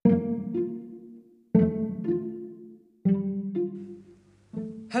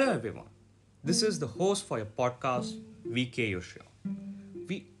Hello everyone. This is the host for your podcast, VK Yoshio.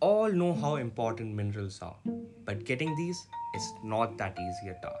 We all know how important minerals are, but getting these is not that easy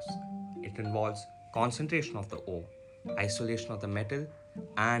a task. It involves concentration of the ore, isolation of the metal,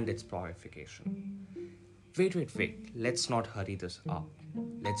 and its purification. Wait. Let's not hurry this up.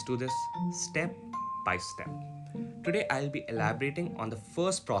 Let's do this step by step. Today I'll be elaborating on the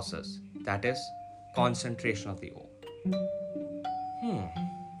first process, that is concentration of the ore.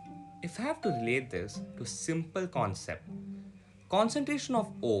 If I have to relate this to a simple concept, concentration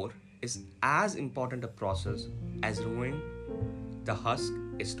of ore is as important a process as removing the husk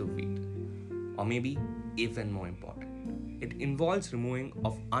is to wheat, or maybe even more important. It involves removing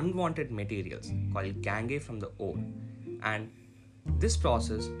of unwanted materials called gangue from the ore, and this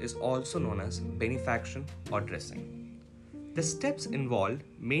process is also known as benefaction or dressing. The steps involved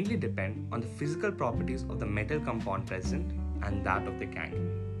mainly depend on the physical properties of the metal compound present and that of the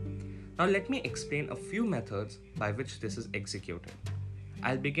gangue. Now, let me explain a few methods by which this is executed.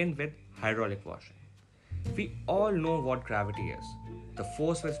 I'll begin with hydraulic washing. We all know what gravity is, the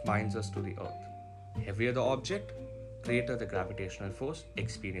force which binds us to the earth. Heavier the object, greater the gravitational force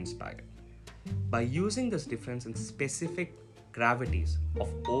experienced by it. By using this difference in specific gravities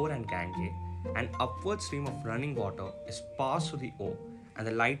of ore and gangue, an upward stream of running water is passed through the ore and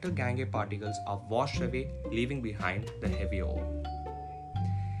the lighter gangue particles are washed away, leaving behind the heavier ore.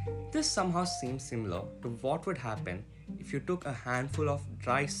 This somehow seems similar to what would happen if you took a handful of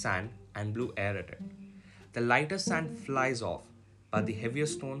dry sand and blew air at it. The lighter sand flies off, but the heavier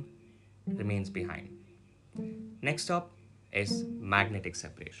stone remains behind. Next up is magnetic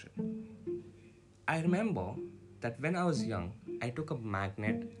separation. I remember that when I was young, I took a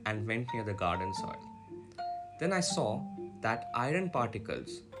magnet and went near the garden soil. Then I saw that iron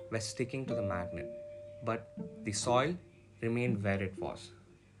particles were sticking to the magnet, but the soil remained where it was.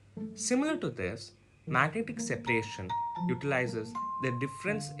 Similar to this, magnetic separation utilizes the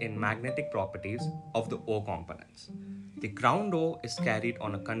difference in magnetic properties of the ore components. The ground ore is carried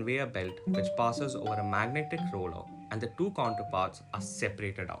on a conveyor belt which passes over a magnetic roller and the two counterparts are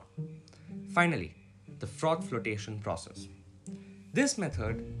separated out. Finally, the froth flotation process. This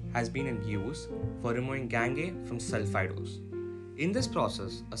method has been in use for removing gangue from sulfide ores. In this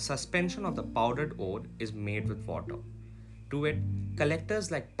process, a suspension of the powdered ore is made with water. To it,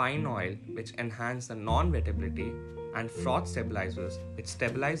 collectors like pine oil, which enhance the non-wettability, and froth stabilizers, which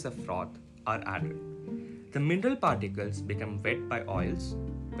stabilize the froth, are added. The mineral particles become wet by oils,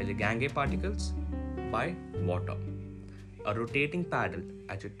 while the gangue particles by water. A rotating paddle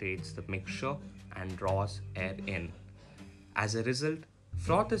agitates the mixture and draws air in. As a result,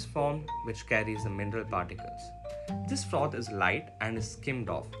 froth is formed which carries the mineral particles. This froth is light and is skimmed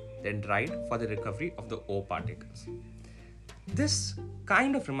off, then dried for the recovery of the ore particles. This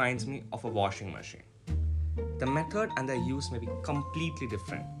kind of reminds me of a washing machine. The method and their use may be completely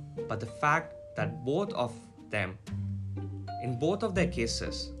different, but the fact that in both of their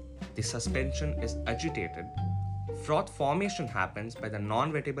cases, the suspension is agitated, froth formation happens by the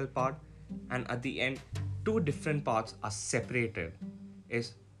non-wettable part, and at the end, two different parts are separated,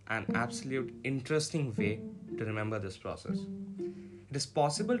 is an absolute interesting way to remember this process. It is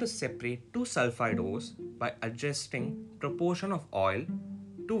possible to separate two sulfide ores by adjusting proportion of oil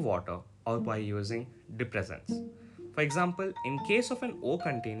to water or by using depressants. For example, in case of an ore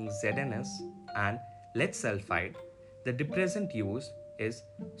containing ZnS and lead sulfide, the depressant used is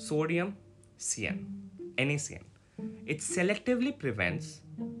sodium CN, NaCN. It selectively prevents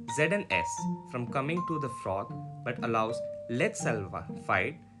ZnS from coming to the froth but allows lead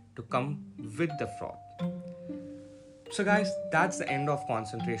sulfide to come with the froth. So, guys, that's the end of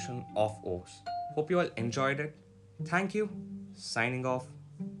concentration of ores. Hope you all enjoyed it. Thank you. Signing off,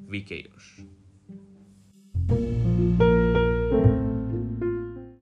 VK Yosh.